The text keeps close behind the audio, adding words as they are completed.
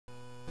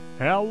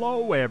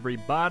Hello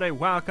everybody,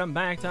 welcome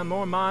back to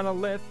more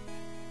Monolith.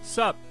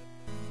 Sup?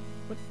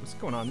 What's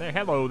going on there?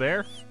 Hello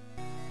there.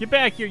 Get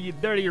back here, you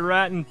dirty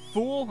rotten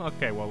fool.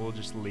 Okay, well, we'll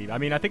just leave. I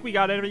mean, I think we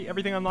got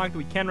everything unlocked that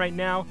we can right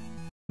now.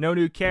 No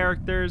new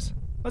characters.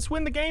 Let's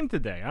win the game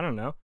today. I don't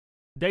know.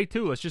 Day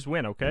 2, let's just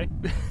win, okay?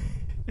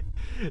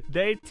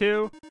 Day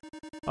 2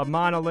 of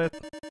Monolith.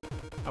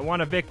 I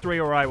want a victory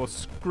or I will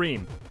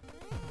scream.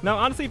 No,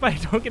 honestly, if I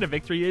don't get a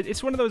victory,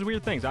 it's one of those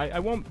weird things. I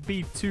won't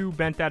be too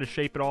bent out of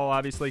shape at all,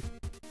 obviously.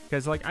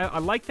 Because, like, I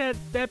like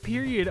that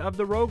period of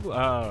the rogue...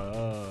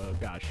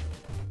 gosh.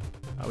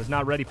 I was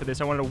not ready for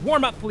this. I wanted to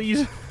warm up,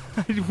 please.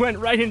 I went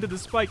right into the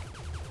spike.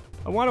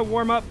 I want to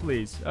warm up,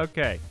 please.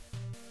 Okay.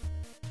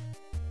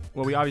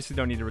 Well, we obviously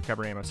don't need to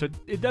recover ammo, so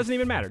it doesn't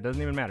even matter. It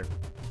doesn't even matter.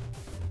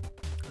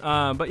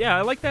 But yeah,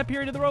 I like that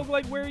period of the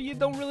roguelite where you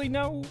don't really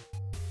know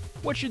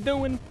what you're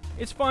doing.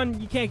 It's fun.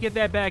 You can't get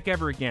that back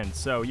ever again.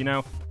 So, you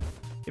know,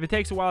 if it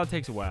takes a while, it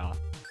takes a while.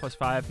 Plus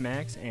 5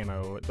 max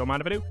ammo. Don't mind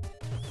if I do.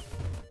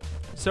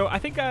 So I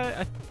think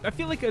I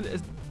feel like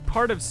a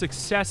part of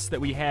success that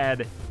we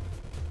had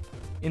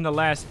in the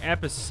last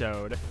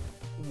episode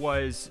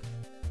was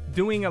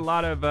doing a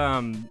lot of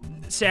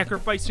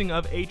sacrificing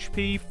of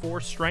HP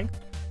for strength.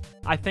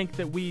 I think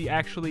that we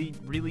actually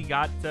really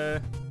got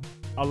a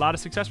lot of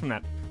success from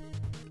that.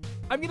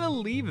 I'm going to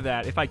leave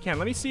that if I can.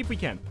 Let me see if we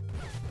can.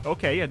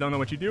 Okay, I don't know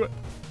what you do.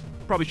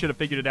 Probably should have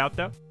figured it out,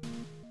 though.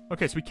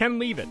 Okay, so we can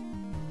leave it.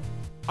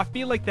 I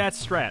feel like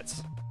that's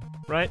strats,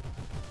 right?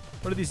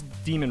 What are these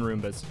demon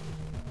Roombas?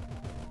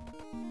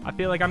 I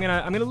feel like I'm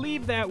gonna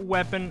leave that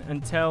weapon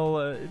until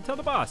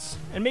the boss,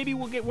 and maybe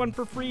we'll get one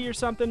for free or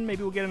something.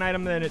 Maybe we'll get an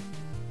item that it's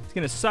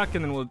gonna suck,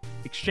 and then we'll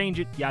exchange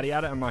it. Yada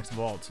yada. Unlocks the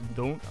vault.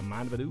 Don't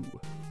mind if I do.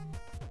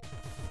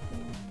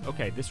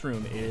 Okay, this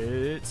room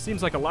it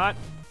seems like a lot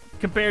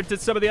compared to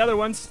some of the other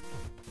ones.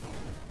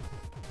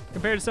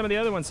 Compared to some of the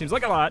other ones, seems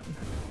like a lot.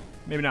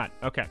 Maybe not.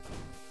 Okay.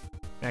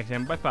 Max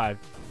ammo by 5.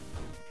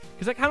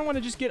 Because I kind of want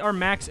to just get our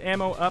max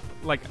ammo up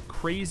like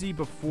crazy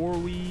before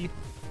we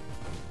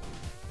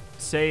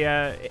say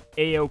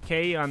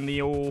A-OK on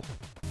the old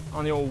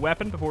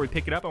weapon before we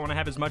pick it up. I want to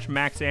have as much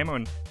max ammo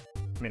and,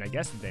 I mean, I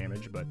guess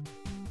damage, but...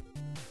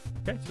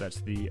 Okay, so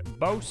that's the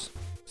boss.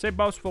 Save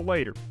boss for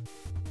later.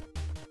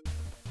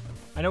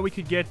 I know we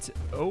could get...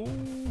 Oh...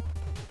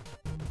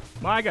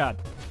 My God.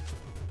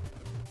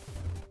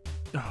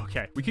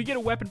 Okay, we could get a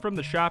weapon from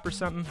the shop or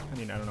something. I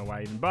mean, I don't know why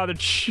I even bothered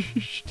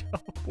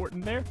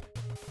teleporting there.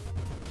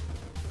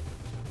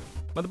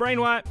 But the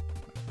brain what?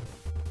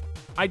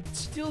 I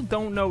still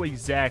don't know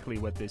exactly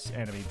what this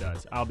enemy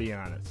does, I'll be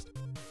honest.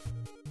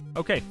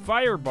 Okay,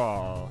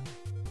 Fireball.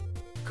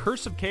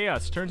 Curse of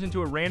Chaos turns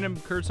into a random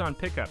curse on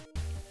pickup.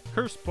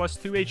 Curse plus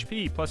 2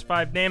 HP, plus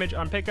 5 damage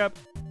on pickup.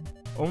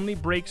 Only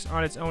breaks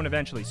on its own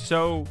eventually.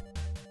 So,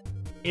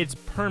 it's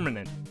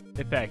permanent,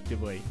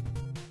 effectively.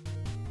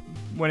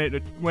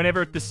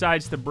 Whenever it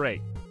decides to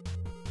break.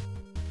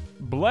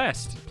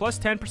 Blessed. Plus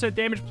 10%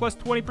 damage, plus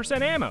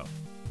 20% ammo.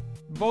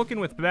 Vulcan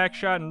with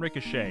backshot and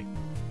ricochet.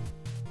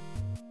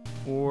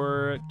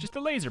 Or just a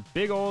laser.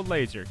 Big old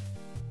laser.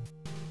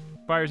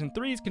 Fires in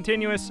 3s,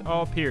 continuous,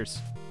 all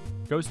pierce.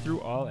 Goes through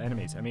all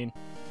enemies. I mean,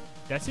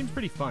 that seems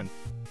pretty fun.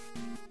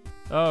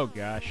 Oh,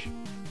 gosh.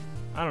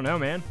 I don't know,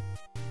 man.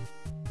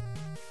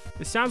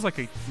 This sounds like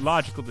a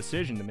logical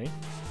decision to me.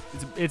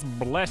 It's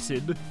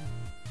blessed.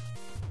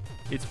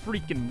 It's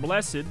freaking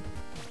blessed.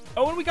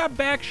 Oh, and we got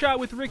backshot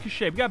with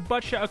ricochet. We got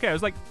butt shot. Okay, I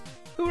was like,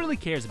 who really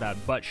cares about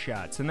butt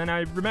shots? And then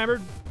I remembered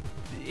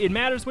it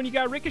matters when you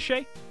got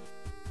ricochet.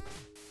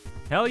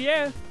 Hell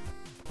yeah.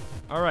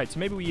 All right, so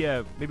maybe we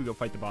go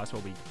fight the boss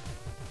while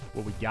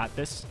we got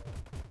this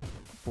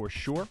for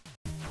sure.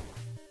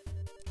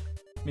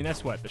 I mean,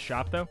 that's what, the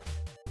shop though?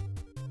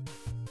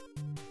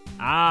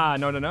 Ah,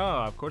 no.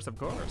 Of course.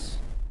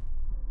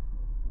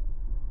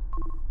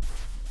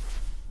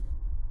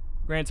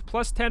 Grants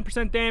plus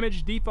 10%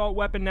 damage. Default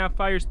weapon now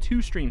fires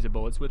 2 streams of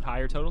bullets with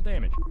higher total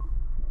damage.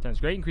 Sounds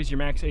great. Increase your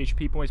max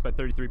HP points by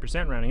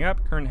 33%, rounding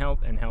up. Current health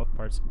and health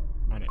parts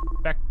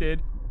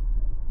unaffected.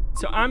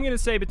 So I'm going to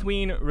say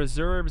between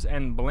reserves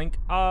and blink,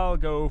 I'll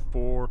go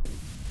for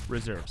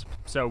reserves.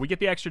 So we get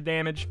the extra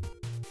damage.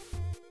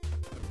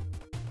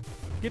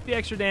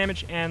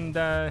 And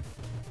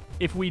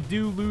if we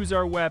do lose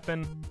our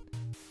weapon,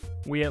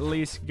 we at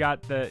least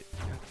got the...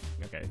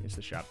 Okay, it's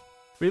the shop.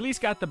 We at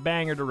least got the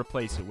banger to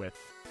replace it with.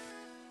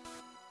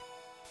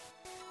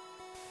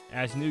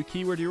 As new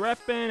keyword your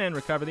weapon and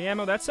recover the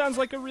ammo. That sounds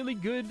like a really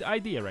good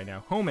idea right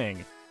now.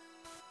 Homing.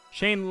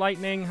 Chain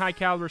lightning, high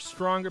caliber,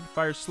 stronger, but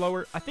fires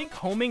slower. I think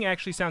homing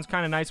actually sounds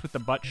kind of nice with the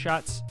butt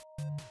shots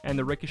and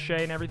the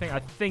ricochet and everything. I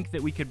think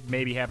that we could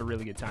maybe have a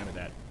really good time with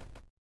that.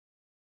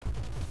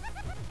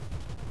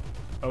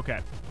 Okay.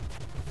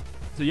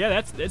 So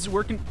yeah, that's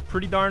working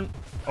pretty darn...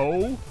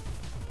 Oh.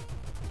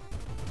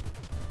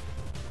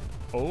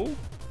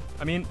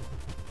 I mean,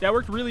 that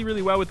worked really,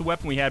 really well with the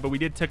weapon we had, but we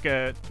took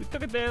a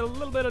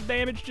little bit of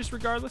damage just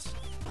regardless.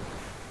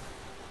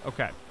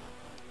 Okay.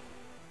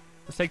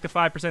 Let's take the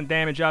 5%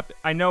 damage up.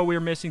 I know we're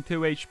missing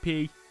 2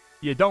 HP.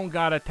 You don't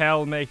gotta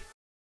tell me.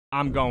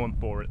 I'm going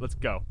for it. Let's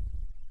go.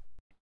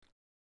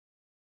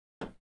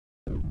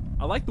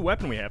 I like the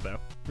weapon we have, though.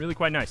 Really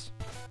quite nice.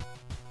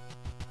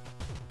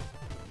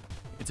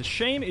 It's a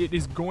shame it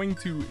is going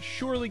to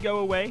surely go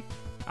away.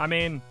 I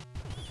mean,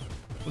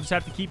 we'll just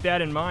have to keep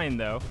that in mind,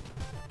 though,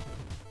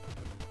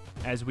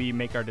 as we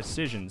make our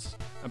decisions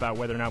about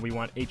whether or not we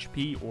want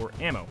HP or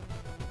ammo.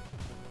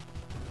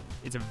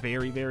 It's a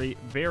very, very,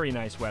 very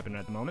nice weapon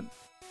at the moment.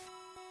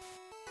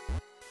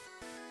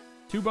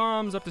 2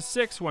 bombs up to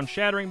 6, 1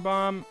 shattering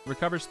bomb,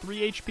 recovers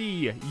 3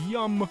 HP.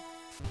 Yum.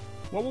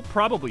 Well, we'll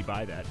probably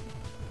buy that.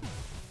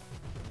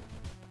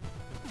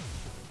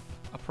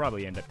 I'll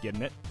probably end up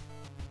getting it.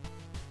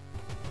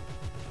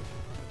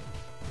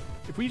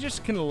 If we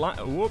just can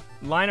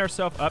line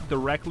ourselves up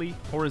directly,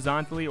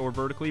 horizontally, or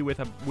vertically with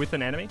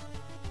an enemy,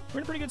 we're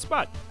in a pretty good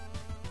spot.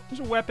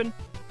 There's a weapon.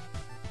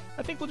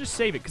 I think we'll just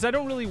save it because I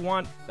don't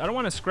want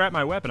to scrap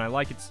my weapon. I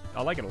like it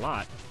a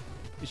lot.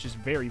 It's just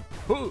very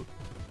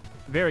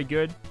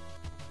good.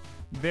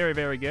 Very,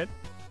 very good.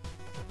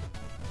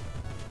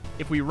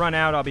 If we run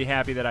out, I'll be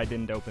happy that I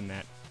didn't open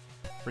that.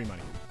 Free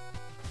money.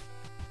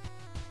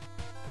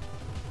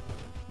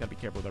 Gotta be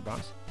careful with our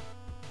bombs.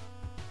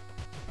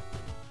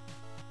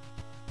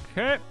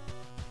 Okay.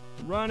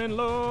 Running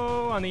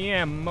low on the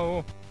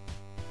ammo.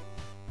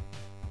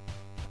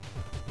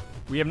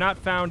 We have not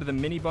found the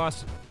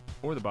mini-boss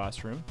or the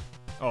boss room.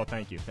 Oh,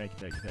 thank you. Thank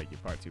you.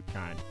 Far too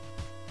kind.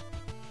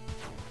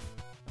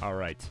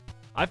 Alright.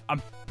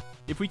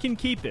 If we can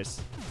keep this,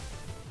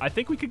 I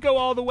think we could go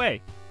all the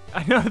way.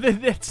 I know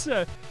that that's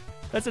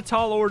a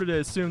tall order to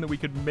assume that we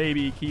could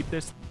maybe keep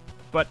this,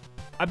 but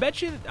I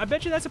bet you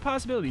that's a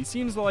possibility. It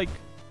seems like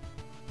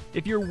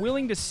if you're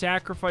willing to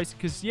sacrifice,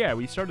 because yeah,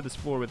 we started this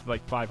floor with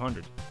like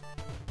 500.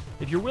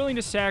 If you're willing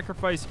to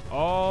sacrifice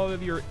all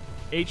of your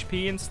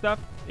HP and stuff,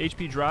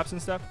 HP drops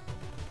and stuff,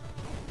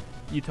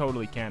 you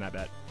totally can, I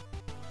bet.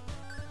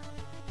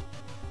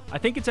 I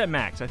think it's at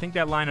max. I think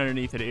that line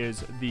underneath it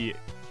is the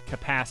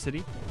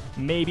capacity.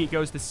 Maybe it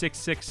goes to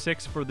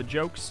 666 for the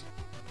jokes.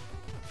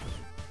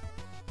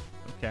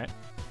 Okay.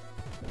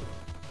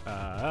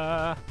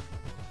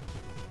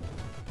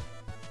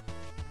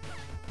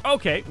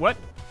 Okay, what?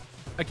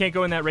 I can't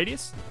go in that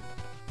radius?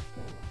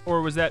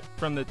 Or was that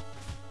from the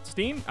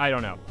Steam? I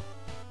don't know.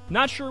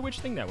 Not sure which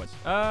thing that was.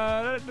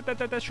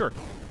 That's sure.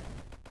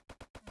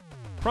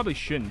 Probably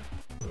shouldn't.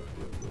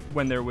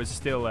 When there was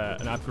still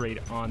an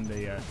upgrade on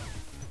the,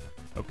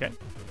 okay.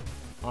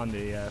 On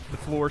the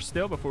floor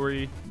still, before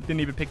we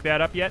didn't even pick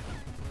that up yet.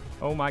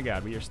 Oh my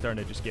god, we are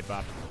starting to just get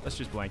bopped. Let's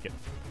just blank it.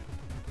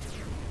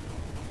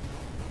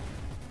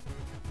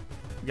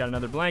 We got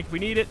another blank if we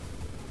need it.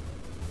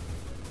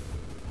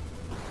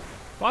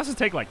 Bosses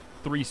take like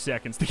 3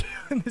 seconds to get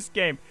in this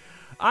game.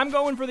 I'm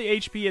going for the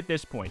HP at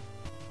this point.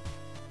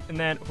 And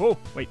then, oh,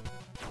 wait.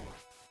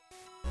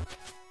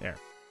 There.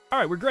 All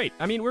right, we're great.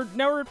 I mean,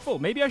 now we're at full.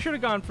 Maybe I should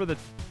have gone for the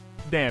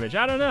damage.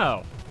 I don't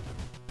know.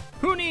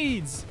 Who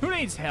needs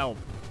help?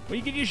 Well,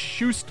 you can just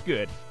shoot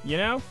good, you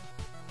know?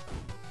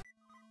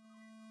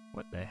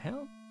 What the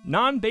hell?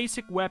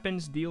 Non-basic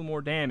weapons deal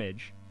more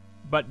damage,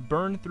 but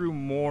burn through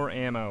more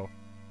ammo.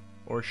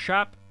 Or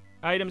shop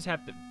items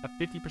have a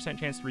 50%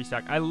 chance to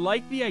restock. I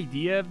like the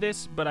idea of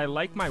this, but I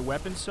like my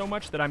weapons so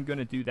much that I'm going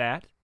to do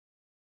that.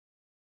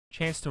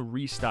 Chance to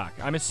restock.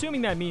 I'm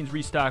assuming that means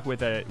restock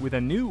with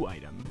a new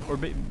item. Or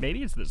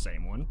maybe it's the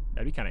same one.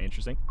 That'd be kind of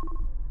interesting.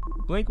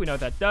 Blink, we know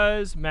what that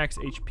does. Max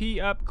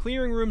HP up.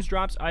 Clearing rooms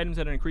drops items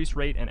at an increased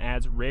rate and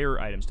adds rare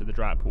items to the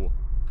drop pool.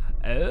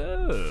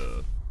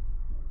 Oh.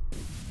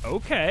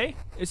 Okay.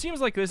 It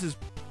seems like this is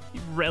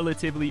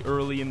relatively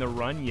early in the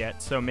run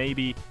yet, so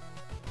maybe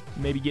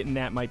getting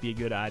that might be a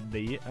good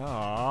idea.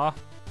 Aww.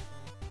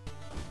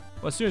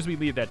 Well, as soon as we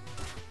leave that...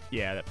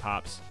 Yeah, that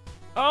pops.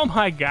 Oh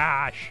my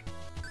gosh!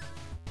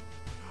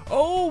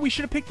 Oh, we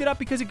should have picked it up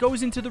because it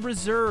goes into the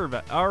reserve.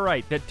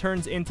 Alright, that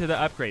turns into the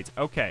upgrades.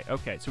 Okay,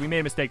 okay. So we made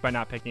a mistake by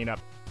not picking it up.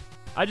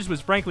 I just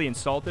was frankly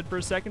insulted for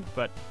a second,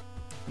 but...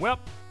 Well,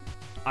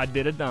 I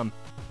did it dumb.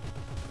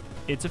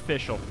 It's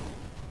official.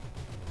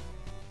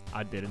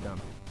 I did it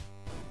dumb.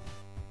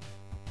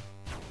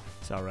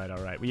 It's alright,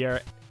 alright. We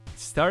are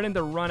starting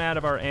to run out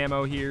of our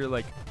ammo here.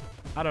 Like,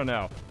 I don't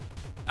know.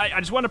 I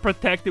just want to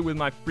protect it with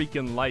my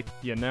freaking life,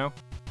 you know?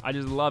 I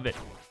just love it.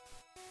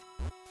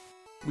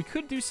 We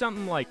could do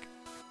something like...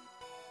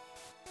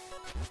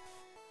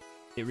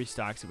 It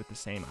restocks it with the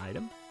same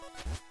item.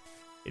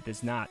 It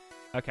does not.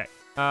 Okay.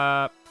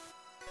 Bow.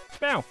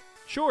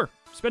 Sure.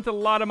 Spent a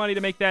lot of money to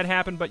make that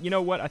happen, but you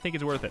know what? I think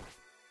it's worth it.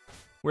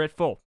 We're at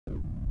full.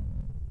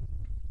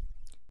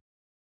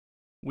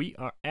 We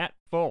are at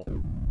full.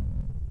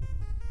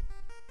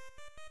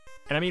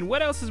 And I mean,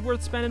 what else is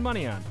worth spending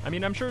money on? I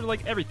mean, I'm sure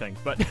like everything,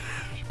 but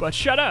but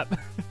shut up.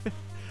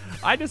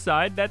 I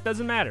decide that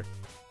doesn't matter.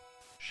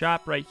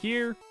 Shop right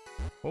here.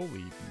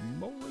 Holy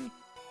moly.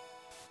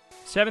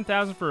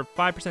 7,000 for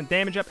 5%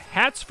 damage up.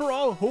 Hats for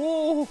all.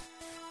 Oh,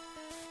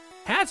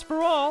 hats for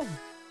all.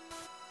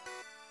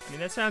 I mean,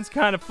 that sounds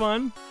kind of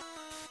fun.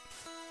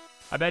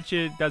 I bet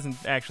you it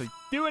doesn't actually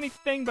do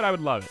anything, but I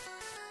would love it.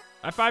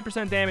 A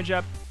 5% damage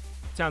up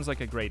sounds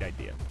like a great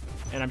idea.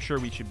 And I'm sure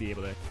we should be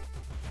able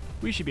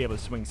to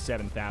swing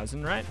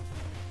 7,000, right?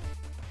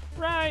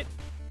 Right.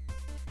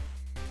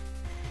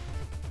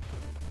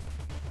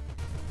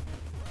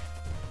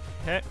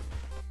 Okay.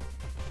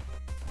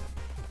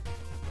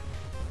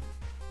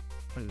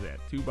 What is that?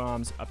 2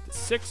 bombs up to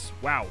 6.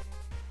 Wow.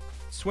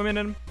 Swimming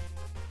in them.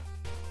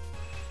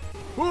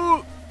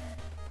 Woo!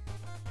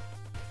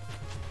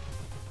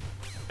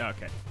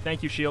 Okay.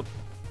 Thank you, shield.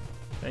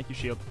 Thank you,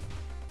 shield.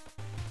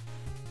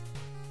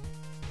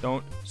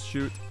 Don't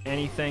shoot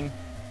anything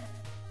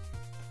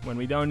when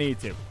we don't need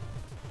to.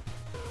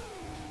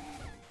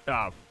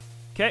 Oh.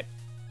 Okay.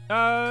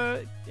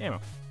 Ammo.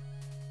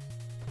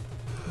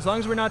 As long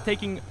as we're not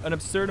taking an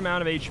absurd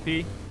amount of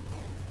HP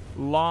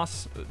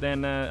loss,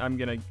 then I'm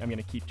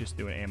gonna keep just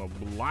doing ammo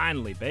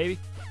blindly, baby.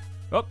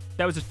 Oh, I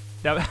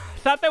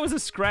thought that was a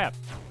scrap.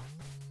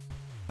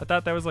 I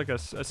thought that was like a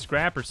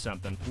scrap or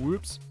something.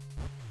 Whoops.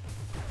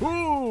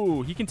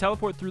 Ooh, he can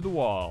teleport through the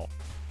wall.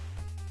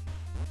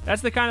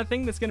 That's the kind of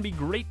thing that's going to be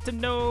great to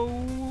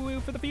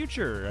know for the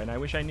future, and I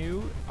wish I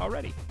knew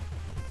already.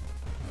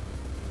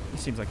 He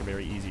seems like a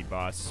very easy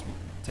boss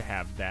to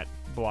have that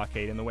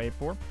blockade in the way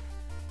for.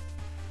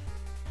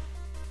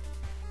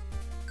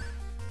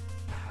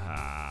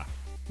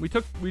 We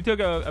took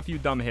a few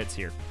dumb hits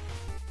here.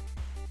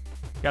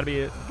 Gotta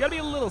be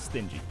a little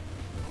stingy.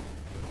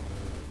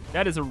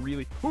 That is a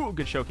really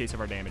good showcase of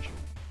our damage.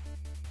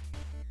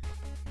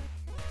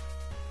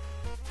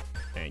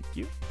 Thank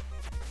you.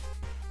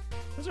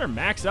 What's our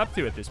max up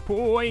to at this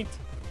point?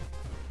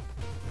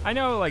 I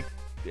know, like,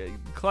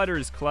 clutter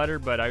is clutter,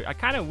 but I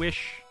kind of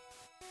wish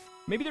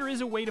maybe there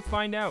is a way to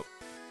find out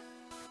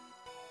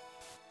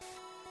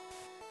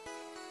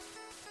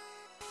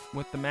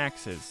what the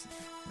max is.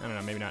 I don't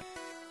know, maybe not.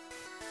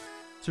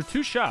 So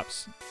 2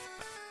 shops.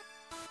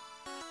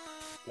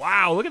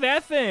 Wow, look at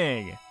that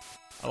thing.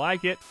 I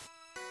like it.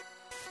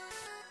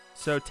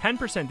 So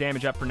 10%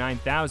 damage up for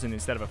 9,000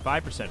 instead of a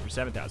 5% for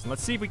 7,000.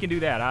 Let's see if we can do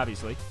that,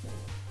 obviously.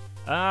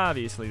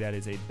 Obviously, that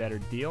is a better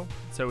deal.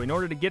 So in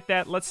order to get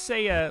that, let's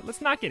say,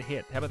 let's not get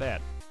hit. How about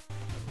that?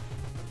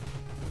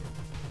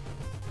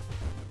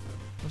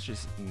 Let's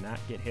just not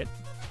get hit.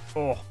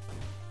 Oh,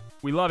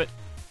 we love it.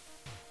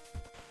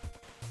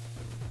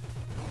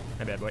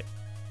 Hey, bad boy.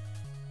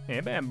 Hey,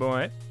 bad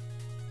boy.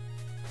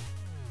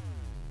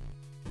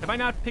 Have I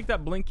not picked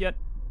up Blink yet?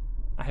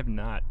 I have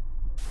not.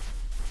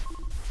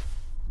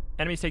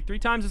 Enemies take 3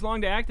 times as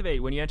long to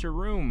activate when you enter a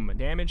room.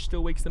 Damage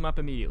still wakes them up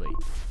immediately.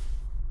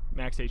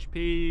 Max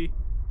HP.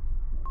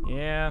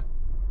 Yeah.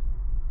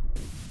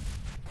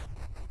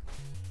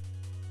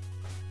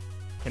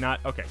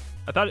 Cannot. Okay.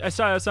 I thought I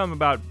saw something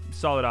about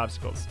solid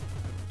obstacles.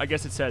 I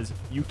guess it says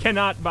you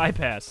cannot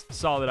bypass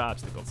solid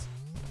obstacles.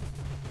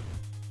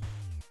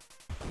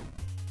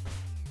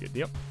 Good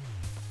deal.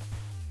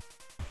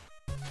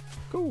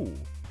 Cool.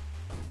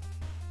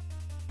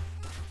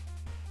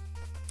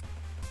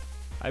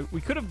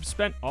 We could have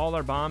spent all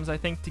our bombs, I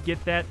think, to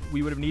get that.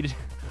 We would have needed...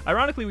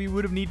 Ironically, we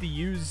would have needed to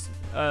use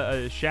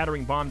a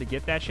shattering bomb to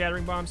get that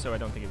shattering bomb, so I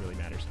don't think it really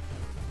matters.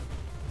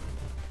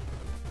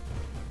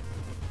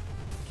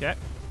 Okay.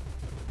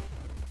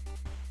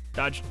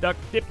 Dodge, duck,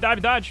 dip,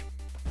 dive, dodge.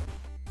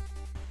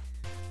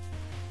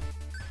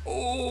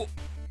 Oh!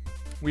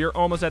 We are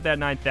almost at that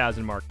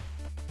 9,000 mark.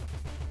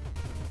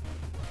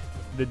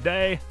 The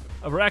day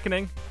of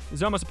reckoning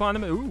is almost upon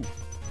them. Ooh.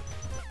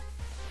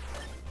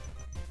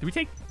 Did we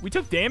take... We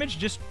took damage?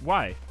 Just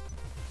why?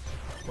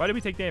 Why did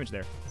we take damage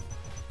there?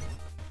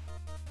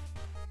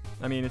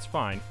 I mean, it's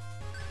fine.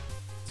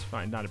 It's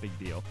fine. Not a big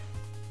deal.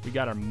 We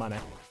got our money,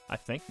 I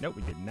think. Nope,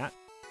 we did not.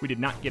 We did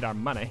not get our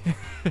money.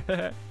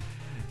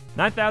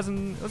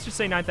 9,000... Let's just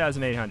say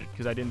 9,800,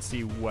 because I didn't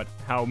see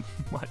how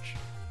much.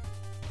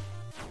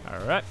 All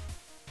right.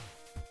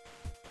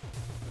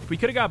 If we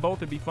could have got both,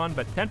 it'd be fun,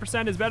 but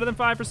 10% is better than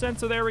 5%,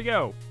 so there we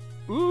go.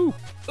 Ooh!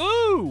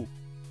 Ooh!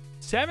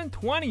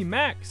 720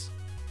 max.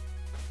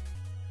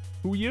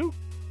 Who you?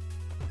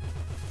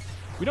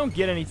 We don't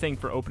get anything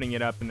for opening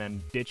it up and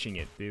then ditching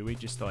it, do we?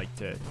 Just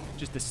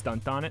to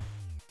stunt on it.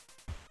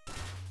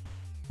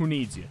 Who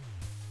needs you?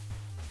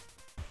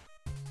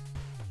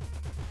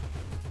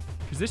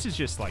 Because this is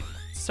just like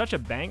such a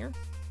banger.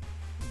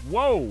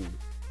 Whoa!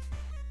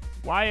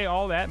 Why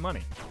all that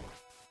money?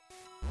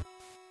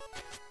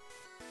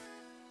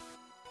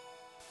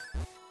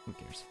 Who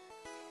cares?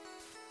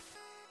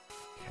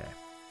 Okay.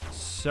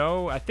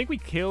 So I think we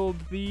killed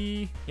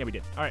the... Yeah, we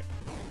did. All right.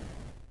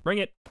 Bring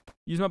it.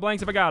 Use my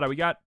blanks if I got it. We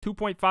got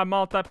 2.5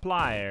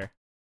 multiplier.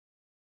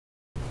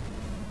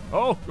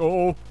 Oh,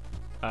 oh.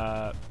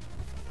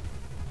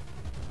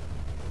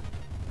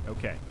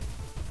 Okay.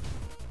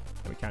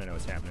 We kind of know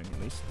what's happening,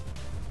 at least.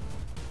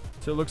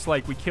 So it looks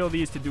like we kill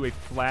these to do a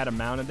flat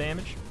amount of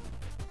damage.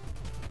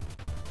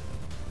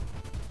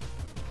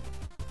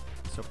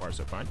 So far,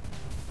 so fine.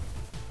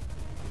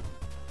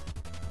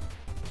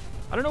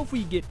 I don't know if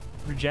we get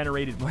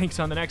regenerated blanks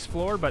on the next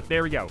floor, but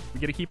there we go. We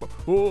get to keep...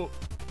 Oh.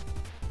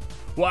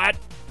 What?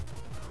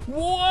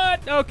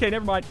 What? Okay,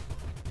 never mind.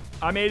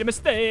 I made a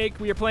mistake.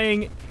 We are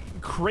playing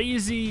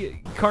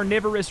crazy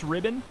carnivorous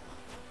ribbon.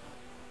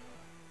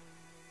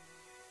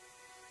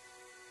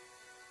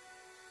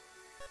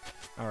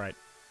 All right.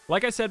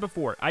 Like I said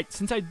before,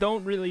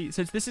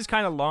 since this is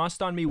kind of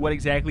lost on me what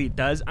exactly it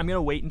does, I'm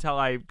gonna wait until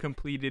I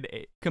completed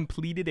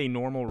a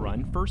normal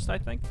run first, I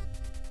think.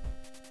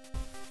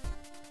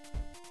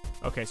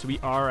 Okay, so we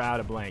are out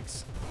of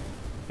blanks.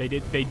 They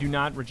do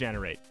not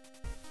regenerate.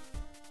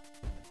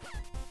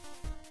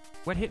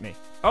 What hit me?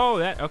 Oh,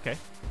 okay.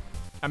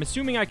 I'm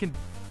assuming I can...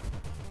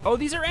 Oh,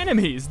 these are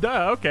enemies.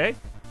 Duh, okay.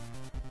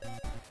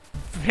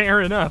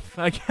 Fair enough.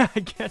 I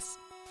guess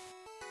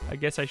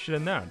I should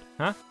have known.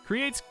 Huh?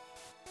 Crates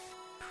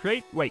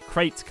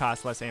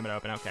cost less ammo to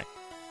open. Okay.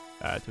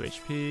 2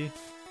 HP.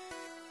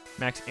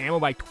 Max ammo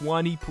by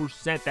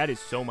 20%. That is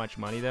so much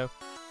money, though.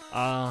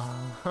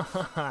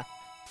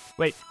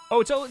 Wait.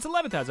 Oh, it's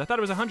 11,000. I thought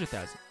it was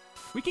 100,000.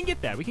 We can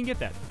get that.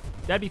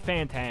 That'd be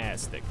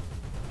fantastic.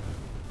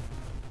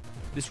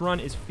 This run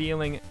is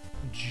feeling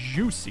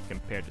juicy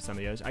compared to some of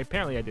the others.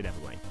 Apparently, I did have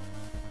a lane.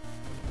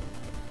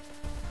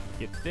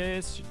 Get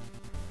this.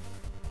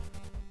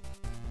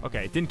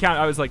 Okay, it didn't count.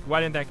 I was like,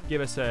 why didn't that give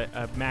us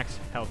a max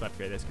health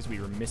upgrade? That's because we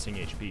were missing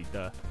HP.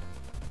 Duh.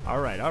 All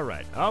right.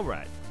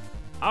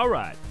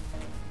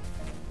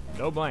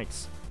 No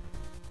blanks.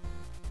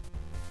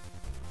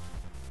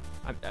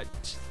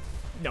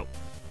 No.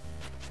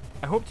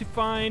 I hope to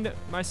find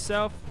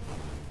myself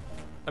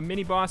a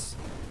mini boss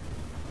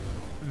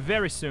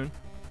very soon.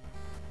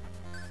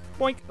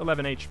 Boink,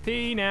 11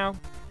 HP now.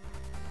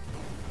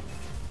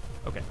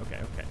 Okay.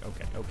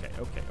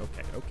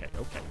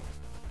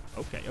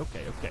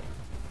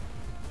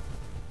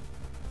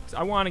 So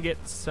I want to get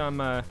some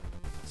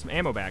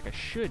ammo back. I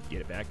should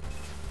get it back.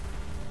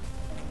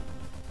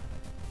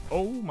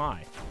 Oh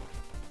my.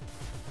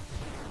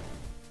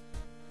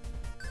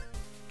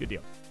 Good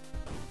deal.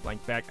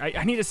 Blank back.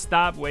 I need to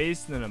stop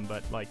wasting them,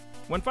 but like,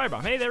 one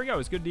firebomb. Hey, there we go.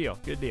 It's good deal.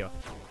 Good deal.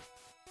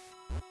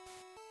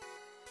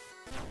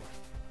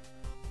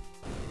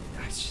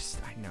 It's just,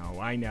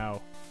 I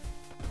know.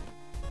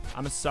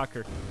 I'm a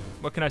sucker.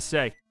 What can I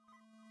say?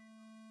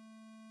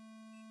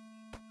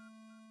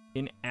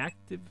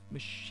 Inactive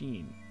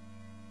machine.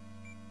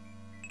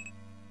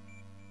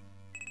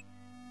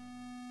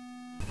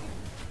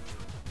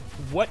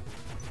 What?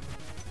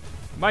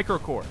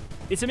 Microcore.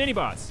 It's a mini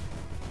boss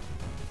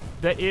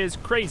that is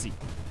crazy.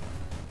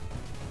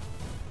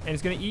 And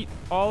it's gonna eat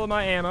all of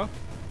my ammo.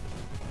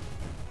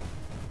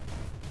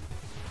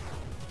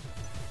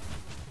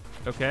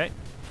 Okay.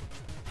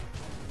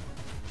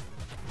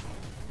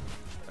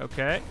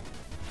 Okay.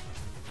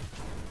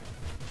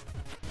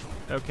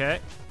 Okay.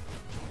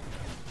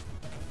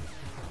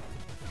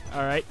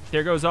 All right.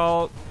 There goes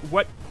all...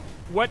 What?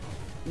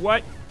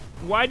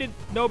 Why did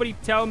nobody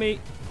tell me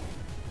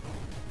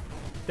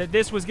that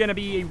this was going to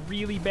be a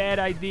really bad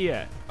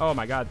idea? Oh,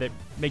 my God. That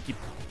make you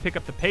pick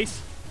up the pace?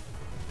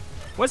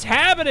 What's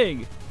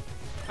happening?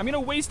 I'm going to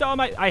waste all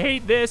my... I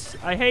hate this.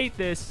 I hate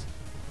this.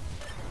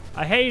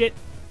 I hate it.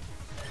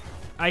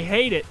 I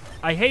hate it.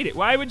 I hate it.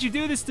 Why would you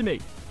do this to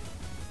me?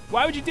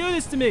 Why would you do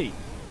this to me?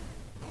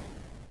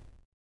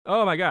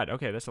 Oh, my God.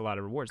 Okay, that's a lot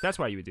of rewards. That's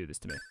why you would do this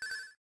to me.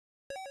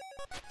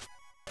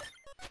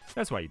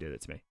 That's why you did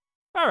it to me.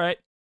 All right.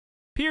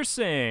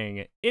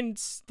 Piercing.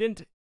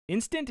 Instant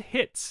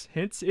hits.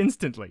 Hits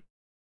instantly.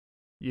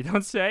 You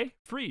don't say?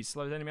 Freeze.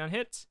 Slows enemy on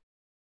hits.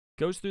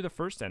 Goes through the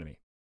first enemy.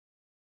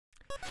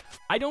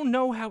 I don't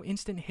know how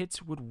instant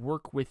hits would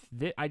work with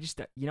this. I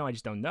just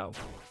don't know.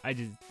 I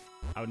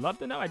would love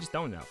to know. I just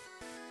don't know.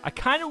 I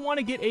kind of want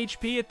to get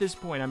HP at this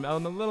point. I'm a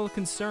little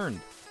concerned.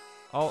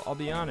 I'll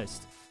be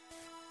honest.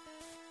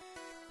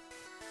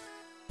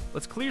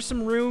 Let's clear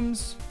some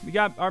rooms. We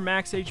got our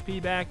max HP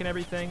back and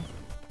everything.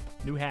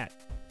 New hat.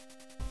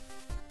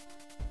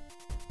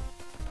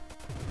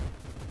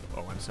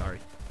 Oh, I'm sorry.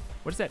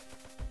 What is that?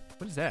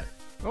 What is that?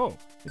 Oh,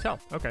 it's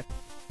health. Okay.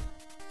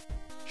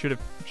 Should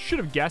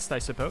have guessed, I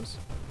suppose.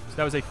 So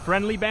that was a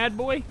friendly bad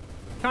boy,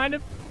 kind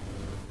of.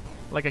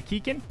 Like a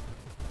Keekin.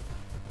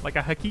 Like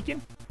a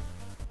Hakikin.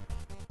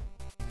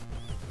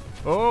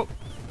 Oh,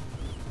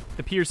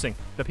 the piercing.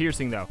 The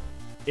piercing, though.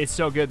 It's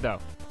so good, though.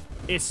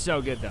 It's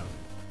so good, though.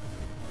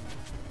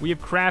 We have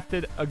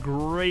crafted a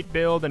great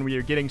build, and we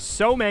are getting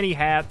so many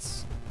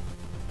hats.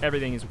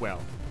 Everything is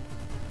well.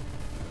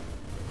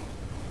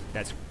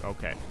 That's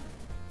okay.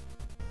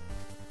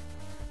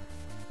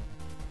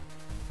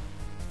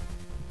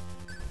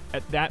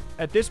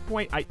 At this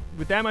point,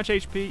 with that much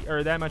HP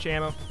or that much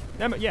ammo,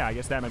 yeah, I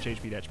guess that much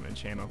HP, that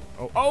much ammo.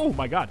 Oh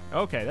my God.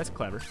 Okay, that's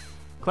clever.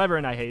 Clever,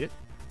 and I hate it.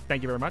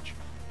 Thank you very much.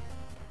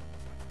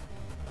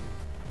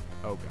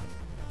 Oh God.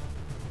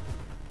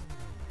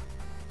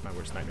 My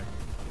worst nightmare.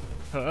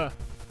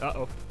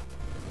 Uh-oh.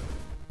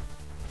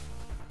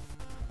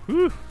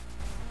 Whew.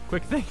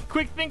 Quick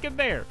thinking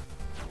there.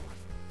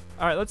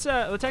 All right, let's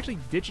actually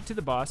ditch it to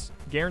the boss.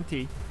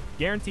 Guarantee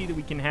that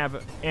we can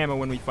have ammo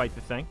when we fight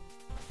the thing.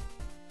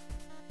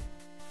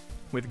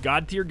 With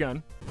God tier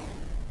gun.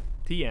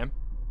 TM.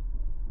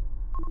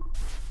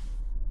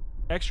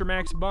 Extra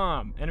max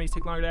bomb. Enemies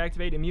take longer to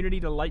activate. Immunity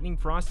to lightning,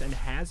 frost, and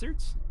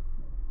hazards.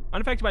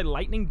 Unaffected by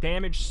lightning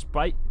damage,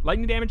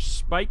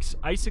 spikes,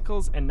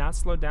 icicles, and not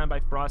slowed down by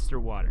frost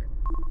or water.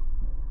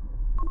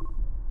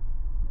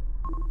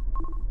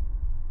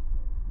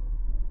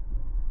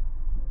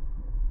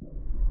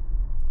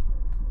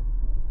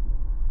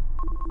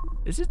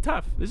 This is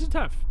tough. This is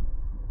tough.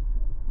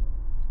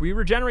 We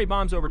regenerate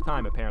bombs over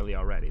time, apparently,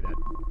 already. That's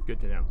good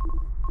to know.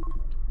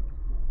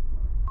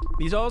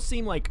 These all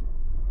seem like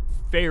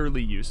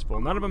fairly useful.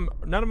 None of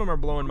them are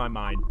blowing my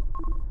mind.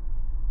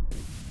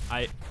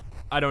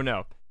 I don't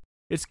know.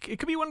 It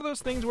could be one of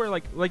those things where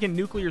like in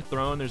Nuclear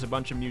Throne, there's a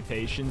bunch of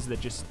mutations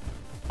that just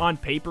on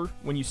paper,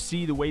 when you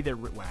see the way they're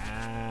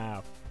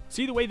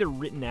see the way they're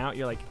written out,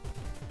 you're like,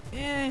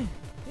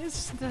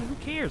 who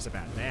cares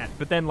about that?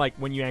 But then like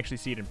when you actually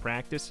see it in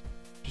practice,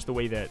 just the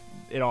way that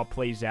it all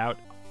plays out,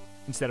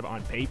 instead of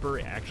on paper,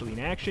 actually in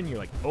action, you're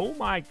like, oh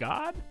my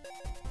god,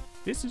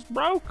 this is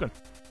broken.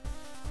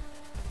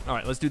 All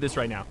right, let's do this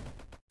right now.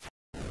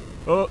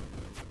 Oh.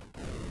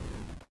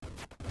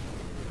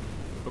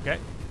 Okay.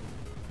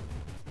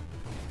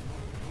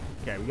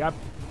 Okay,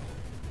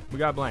 we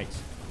got blanks.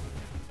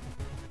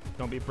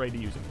 Don't be afraid to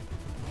use them.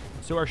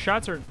 So our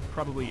shots are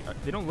probably,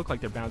 they don't look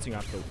like they're bouncing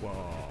off the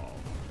wall.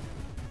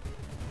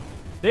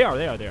 They are.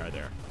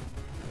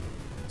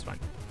 It's fine.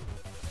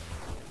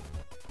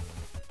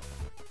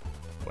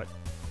 What?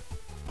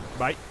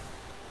 Bite.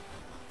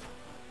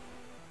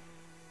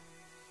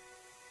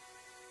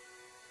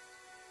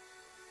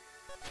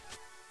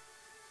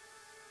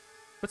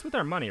 What's with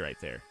our money right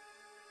there?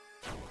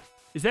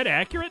 Is that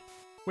accurate?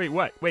 Wait,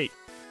 what? Wait.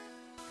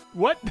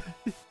 What?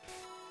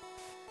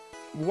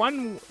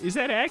 Is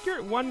that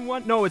accurate?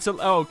 1-1? No, it's a,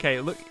 oh,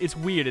 okay. Look, it's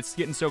weird. It's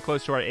getting so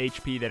close to our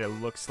HP that it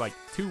looks like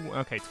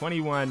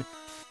 21.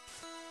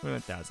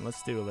 1,000.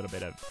 Let's do a little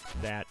bit of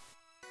that.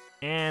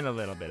 And a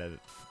little bit of,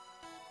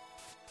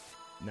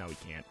 no, we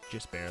can't.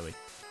 Just barely.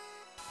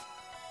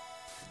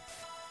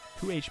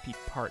 2 HP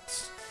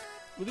parts.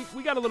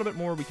 We got a little bit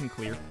more we can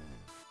clear.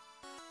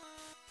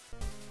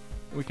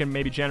 We can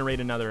maybe generate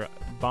another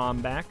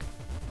bomb back.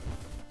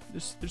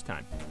 There's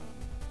time.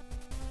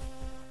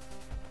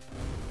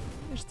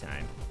 There's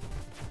time.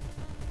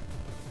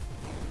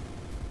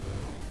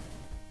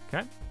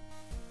 Okay.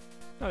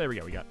 Oh, there we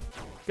go. We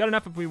got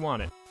enough if we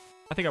want it.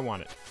 I think I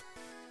want it.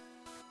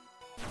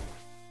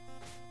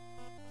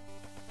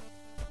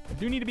 I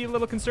do need to be a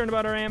little concerned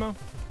about our ammo.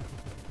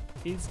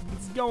 It's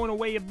going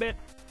away a bit.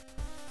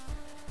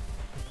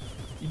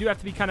 You do have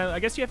to be kind of, I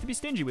guess you have to be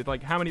stingy with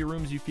like how many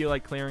rooms you feel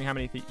like clearing, how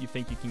many you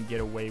think you can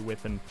get away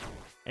with and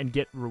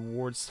get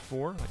rewards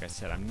for. Like I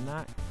said, I'm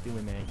not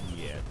doing that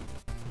yet.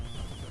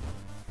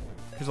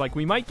 Because like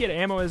we might get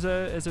ammo as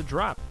a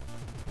drop.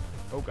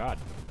 Oh god.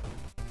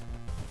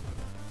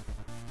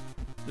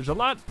 There's a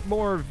lot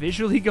more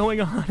visually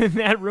going on in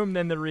that room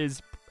than there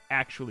is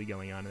actually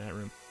going on in that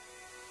room.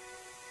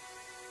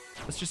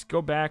 Let's just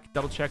go back,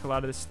 double check a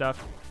lot of this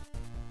stuff.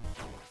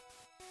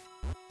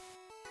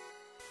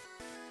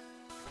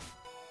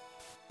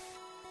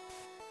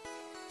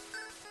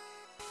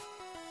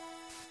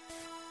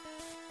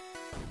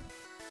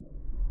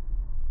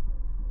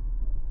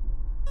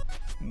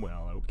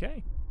 Well,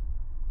 okay.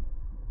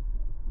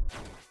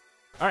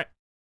 All right.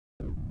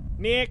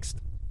 Next.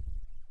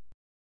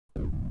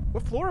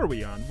 What floor are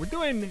we on? We're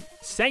doing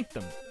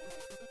Sanctum.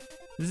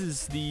 This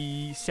is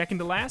the second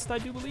to last, I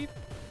do believe.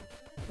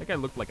 That guy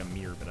looked like a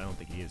mirror, but I don't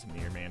think he is a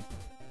mirror, man.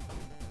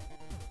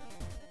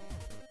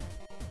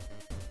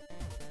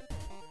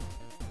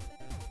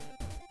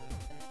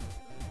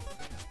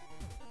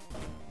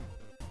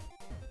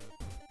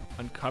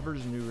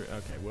 Uncovers new...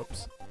 Okay,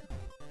 whoops.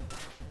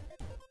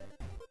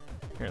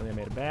 Apparently I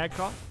made a bad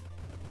call.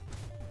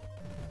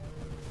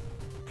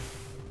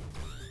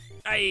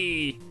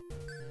 Aye.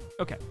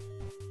 Okay.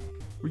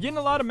 We're getting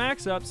a lot of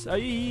max ups. I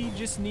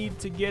just need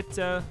to get,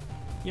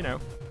 you know,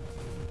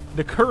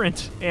 the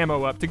current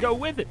ammo up to go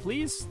with it,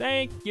 please.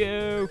 Thank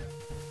you.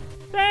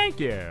 Thank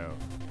you.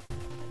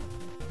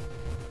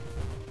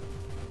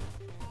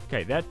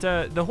 Okay, that,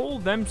 the whole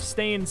them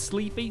staying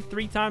sleepy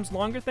 3 times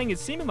longer thing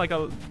is seeming like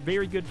a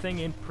very good thing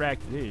in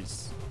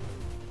practice.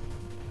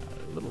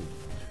 A little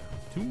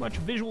too much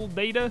visual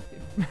data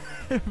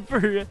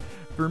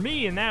for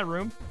me in that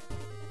room.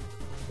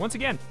 Once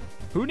again,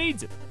 who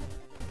needs it?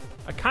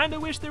 I kind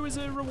of wish there was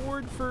a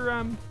reward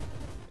for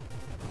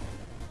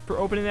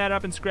opening that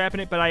up and scrapping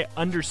it, but I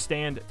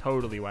understand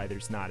totally why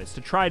there's not. It's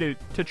to try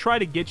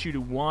to get you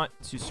to want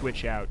to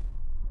switch out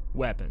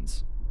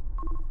weapons.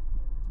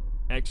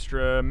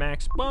 Extra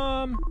max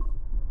bomb.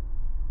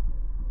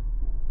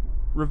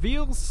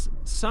 Reveals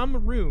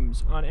some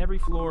rooms on every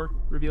floor.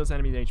 Reveals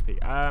enemy's HP.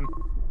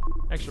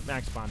 Extra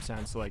max bomb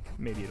sounds like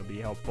maybe it'll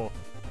be helpful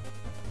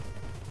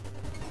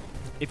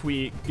if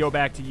we go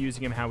back to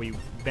using him how we've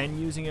been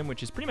using him,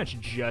 which is pretty much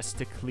just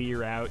to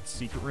clear out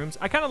secret rooms.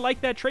 I kind of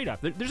like that trade-off.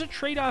 There's a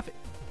trade-off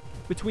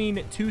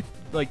between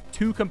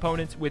two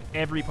components with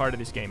every part of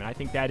this game, and I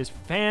think that is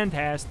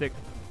fantastic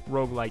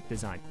roguelike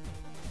design.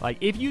 Like,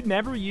 if you'd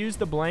never use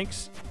the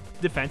blanks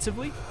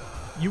defensively,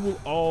 you will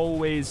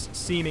always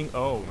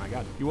oh my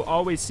god, you will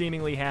always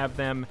seemingly have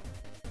them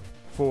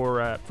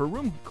for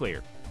room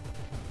clear,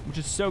 which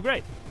is so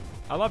great.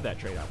 I love that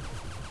trade-off.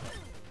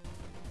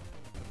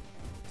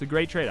 It's a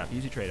great trade-off,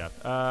 easy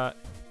trade-off.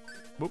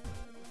 Whoop.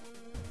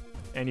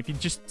 And if you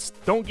just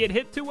don't get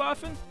hit too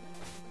often,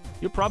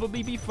 you'll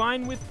probably be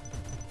fine with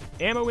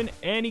ammo in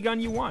any gun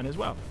you want as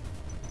well.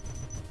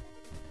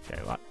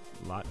 Okay, a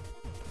lot.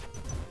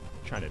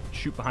 Trying to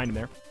shoot behind him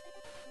there.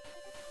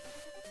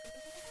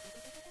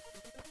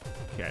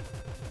 Okay.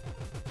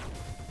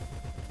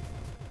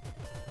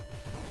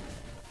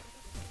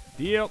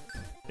 Deal.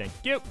 Thank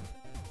you.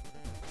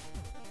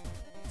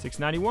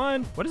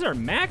 691. What is our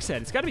max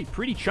at? It's got to be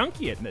pretty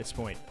chunky at this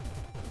point.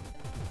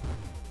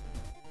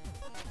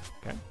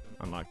 Okay.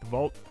 Unlock the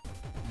vault.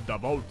 The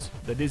vault.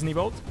 The Disney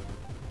vault.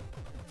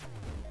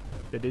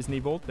 The Disney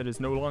vault that is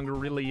no longer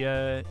really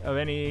of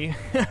any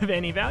of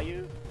any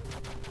value.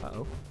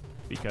 Uh-oh.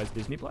 Because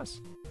Disney Plus.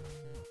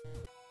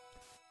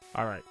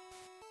 All right.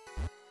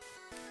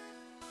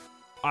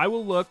 I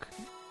will look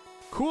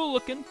cool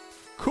looking,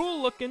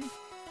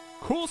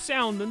 cool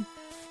sounding.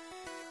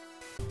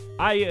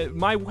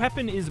 My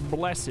weapon is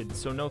blessed,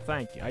 so no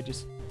thank you.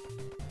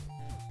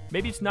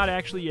 Maybe it's not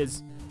actually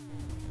as...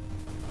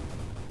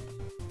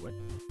 What?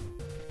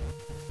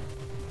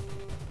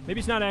 Maybe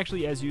it's not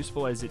actually as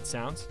useful as it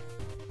sounds.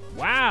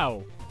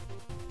 Wow!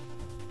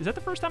 Is that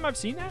the first time I've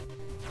seen that?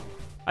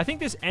 I think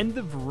this end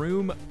of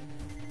room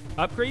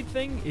upgrade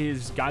thing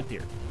is god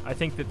tier. I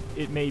think that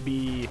it may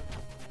be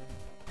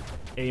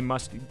a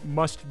must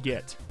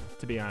get,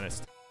 to be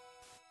honest.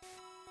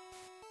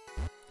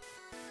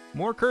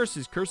 More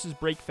curses. Curses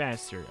break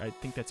faster. I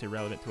think that's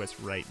irrelevant to us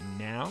right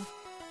now.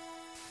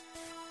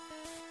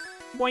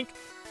 Boink.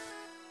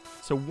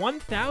 So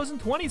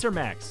 1,020s are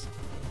max.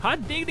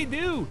 Hot diggity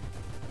do.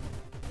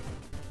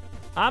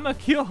 I'ma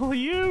kill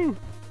you.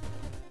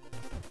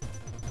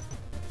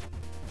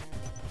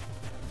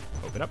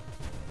 Open up.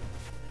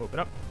 Open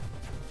up.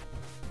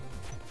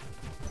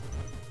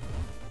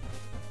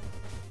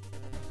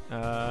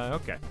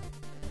 Okay.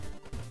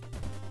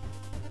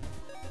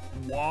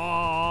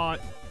 What?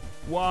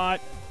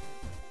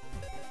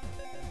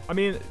 I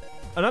mean,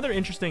 another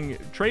interesting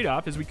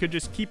trade-off is we could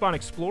just keep on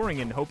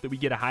exploring and hope that we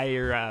get a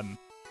higher,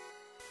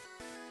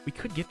 we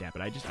could get that,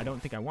 but I don't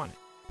think I want it.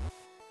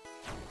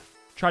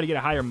 Try to get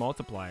a higher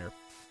multiplier.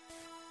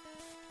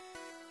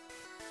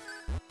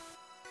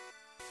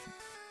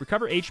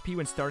 Recover HP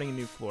when starting a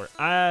new floor.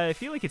 I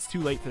feel like it's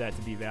too late for that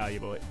to be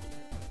valuable.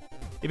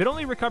 If it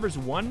only recovers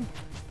 1,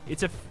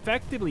 it's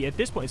effectively, at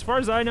this point, as far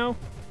as I know,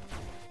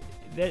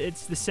 that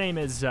it's the same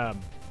as a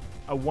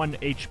 1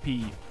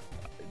 HP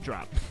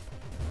drop.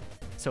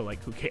 So,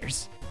 like, who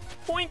cares?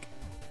 Boink!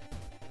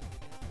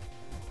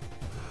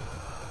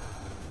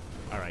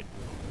 Alright.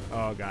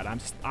 Oh, God,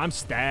 I'm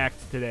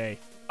stacked today.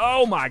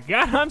 Oh, my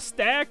God, I'm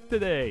stacked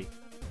today!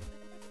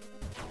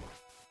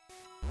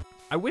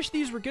 I wish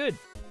these were good.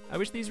 I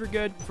wish these were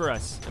good for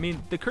us. I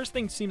mean, the curse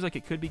thing seems like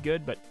it could be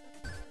good, but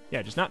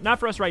yeah, just not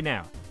for us right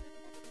now.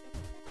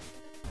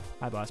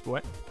 Hi, boss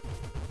boy.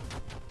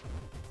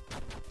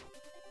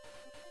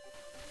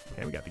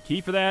 Okay, we got the key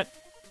for that.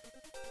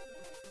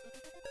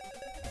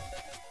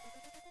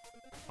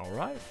 All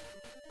right.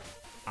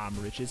 I'm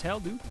rich as hell,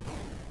 dude.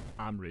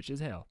 I'm rich as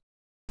hell.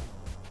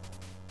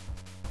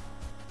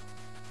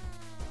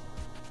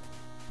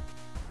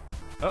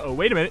 Uh-oh,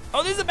 wait a minute.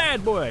 Oh, this is a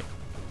bad boy.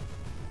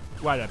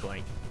 Why did I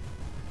blank?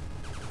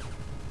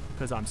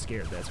 Because I'm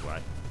scared, that's why.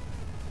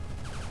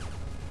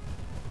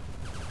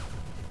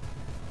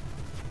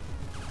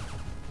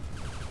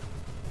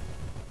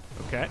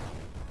 Okay.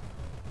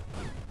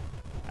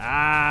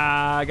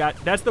 Ah,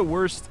 that's the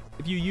worst.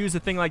 If you use a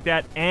thing like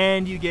that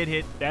and you get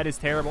hit, that is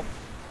terrible.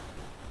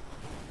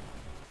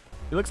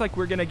 It looks like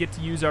we're going to get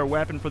to use our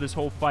weapon for this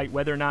whole fight.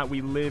 Whether or not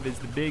we live is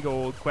the big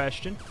old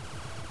question.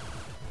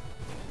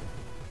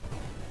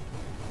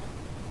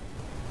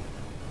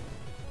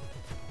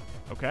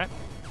 Okay.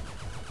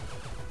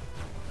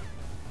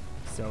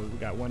 So we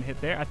got 1 hit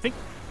there. I think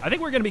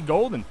we're gonna be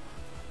golden.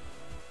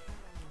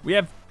 We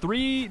have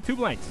 2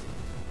 blanks.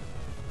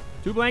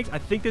 2 blanks. I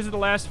think this is the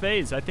last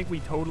phase. I think we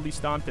totally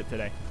stomped it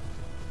today.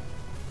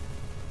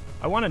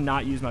 I want to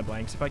not use my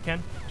blanks if I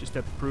can, just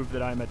to prove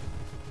that I'm a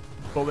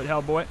bullet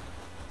hell boy.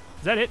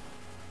 Is that it?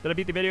 Did I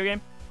beat the video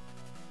game?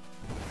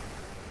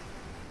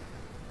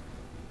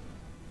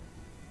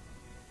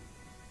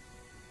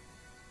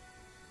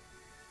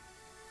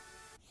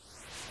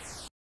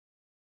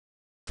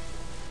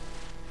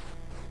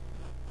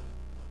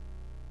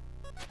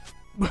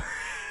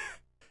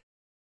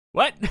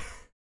 What?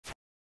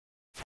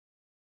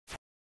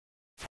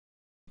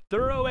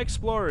 Thorough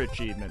Explorer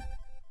achievement.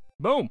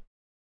 Boom.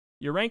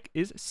 Your rank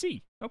is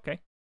C.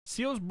 Okay.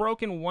 Seal's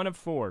broken 1 of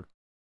 4.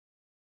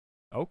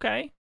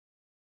 Okay.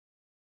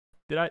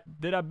 Did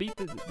I beat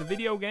the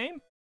video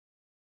game?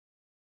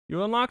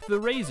 You unlocked the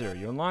Razor.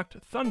 You unlocked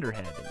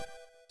Thunderhead.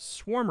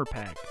 Swarmer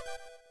Pack.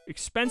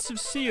 Expensive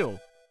Seal.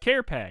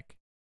 Care Pack.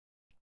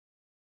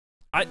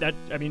 I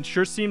mean,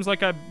 sure seems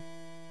like I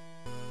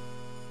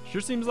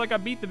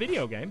beat the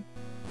video game.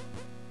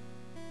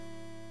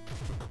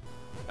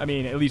 I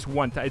mean, at least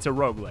one time. It's a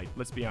roguelite,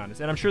 let's be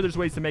honest. And I'm sure there's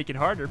ways to make it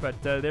harder,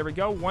 but there we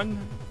go.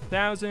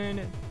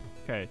 1,000.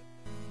 Okay.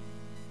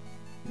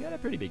 We got a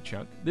pretty big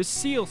chunk. This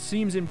seal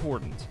seems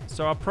important,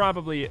 so I'll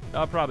probably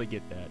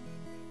get that.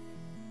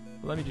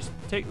 Let me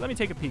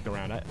take a peek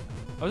around. I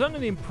was under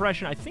the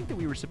impression, I think that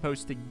we were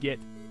supposed to get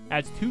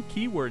adds 2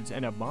 keywords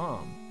and a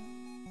bomb.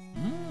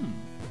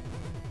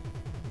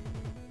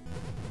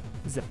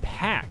 This is a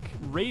pack.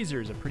 Razor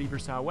is a pretty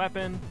versatile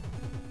weapon.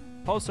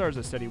 Pulsar is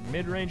a steady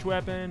mid-range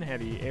weapon.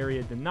 Heavy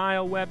area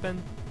denial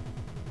weapon.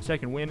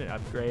 Second wind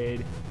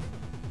upgrade.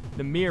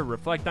 The mirror,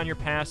 reflect on your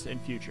past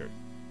and future.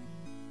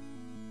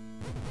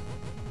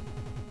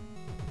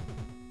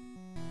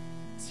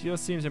 Seal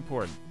seems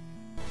important.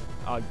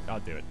 I'll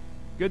do it.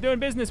 Good doing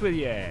business with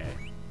you.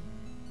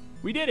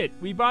 We did it.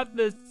 We bought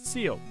the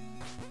seal.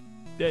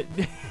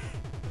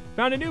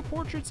 Found a new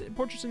portraits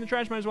in the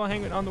trash. Might as well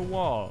hang it on the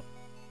wall.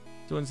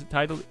 This one's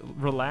titled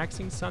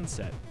 "Relaxing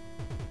Sunset."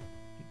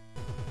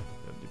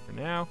 That'll do for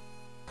now.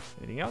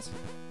 Anything else?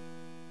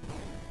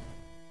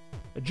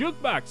 A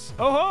jukebox.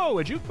 Oh ho,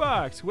 a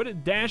jukebox.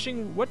 What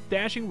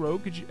dashing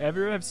rogue could you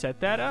ever have set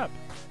that up?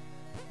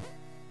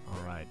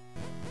 All right.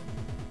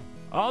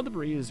 All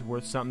debris is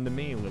worth something to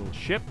me. Little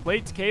ship,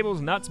 plates,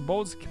 cables, nuts,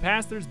 bolts,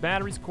 capacitors,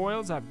 batteries,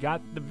 coils. I've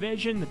got the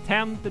vision, the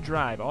talent, the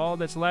drive. All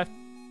that's left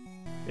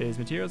is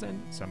materials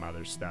and some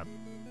other stuff.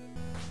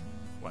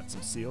 What,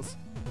 some seals?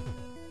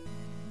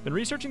 Been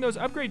researching those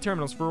upgrade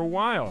terminals for a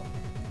while.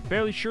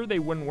 Fairly sure they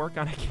wouldn't work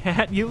on a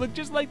cat. You look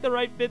just like the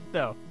right fit,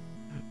 though.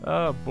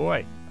 Oh,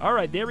 boy. All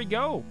right, there we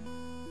go.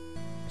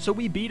 So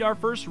we beat our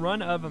first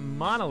run of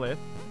Monolith.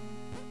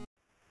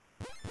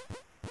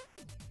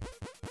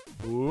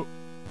 Ooh.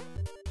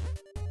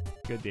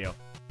 Good deal.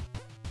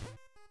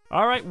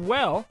 All right,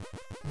 well,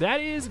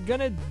 that is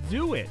gonna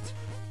do it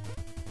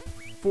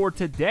for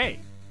today.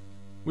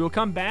 We will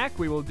come back.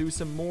 We will do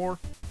some more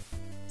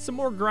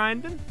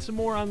grinding, some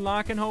more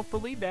unlocking,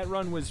 hopefully. That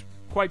run was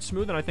quite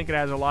smooth, and I think it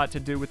has a lot to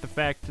do with the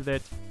fact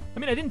that, I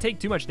mean, I didn't take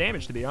too much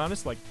damage, to be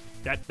honest. Like,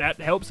 that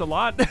helps a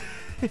lot.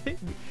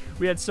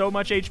 We had so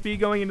much HP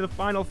going into the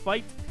final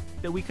fight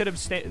that we could have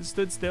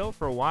stood still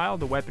for a while.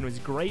 The weapon was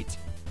great.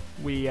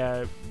 We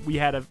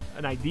had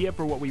an idea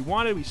for what we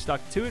wanted. We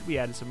stuck to it. We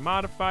added some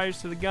modifiers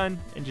to the gun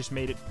and just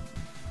made it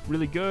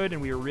really good.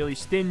 And we were really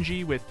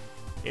stingy with,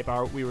 if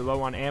we were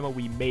low on ammo,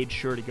 we made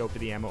sure to go for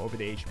the ammo over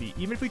the HP,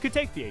 even if we could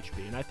take the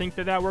HP. And I think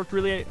that worked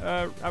really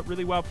out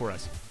really well for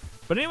us.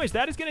 But anyways,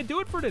 that is going to do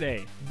it for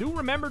today. Do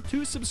remember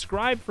to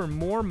subscribe for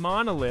more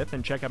Monolith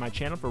and check out my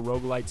channel for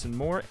roguelites and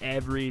more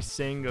every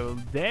single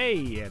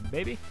day,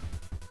 baby.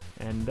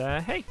 And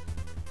hey,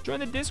 join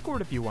the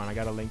Discord if you want. I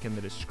got a link in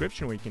the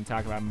description where you can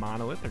talk about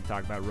Monolith or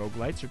talk about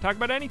roguelites or talk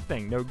about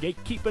anything. No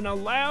gatekeeping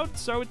allowed,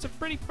 so it's a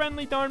pretty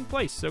friendly darn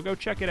place, so go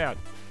check it out.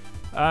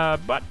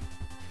 But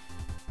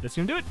that's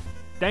going to do it.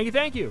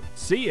 Thank you.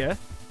 See ya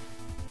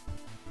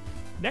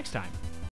next time.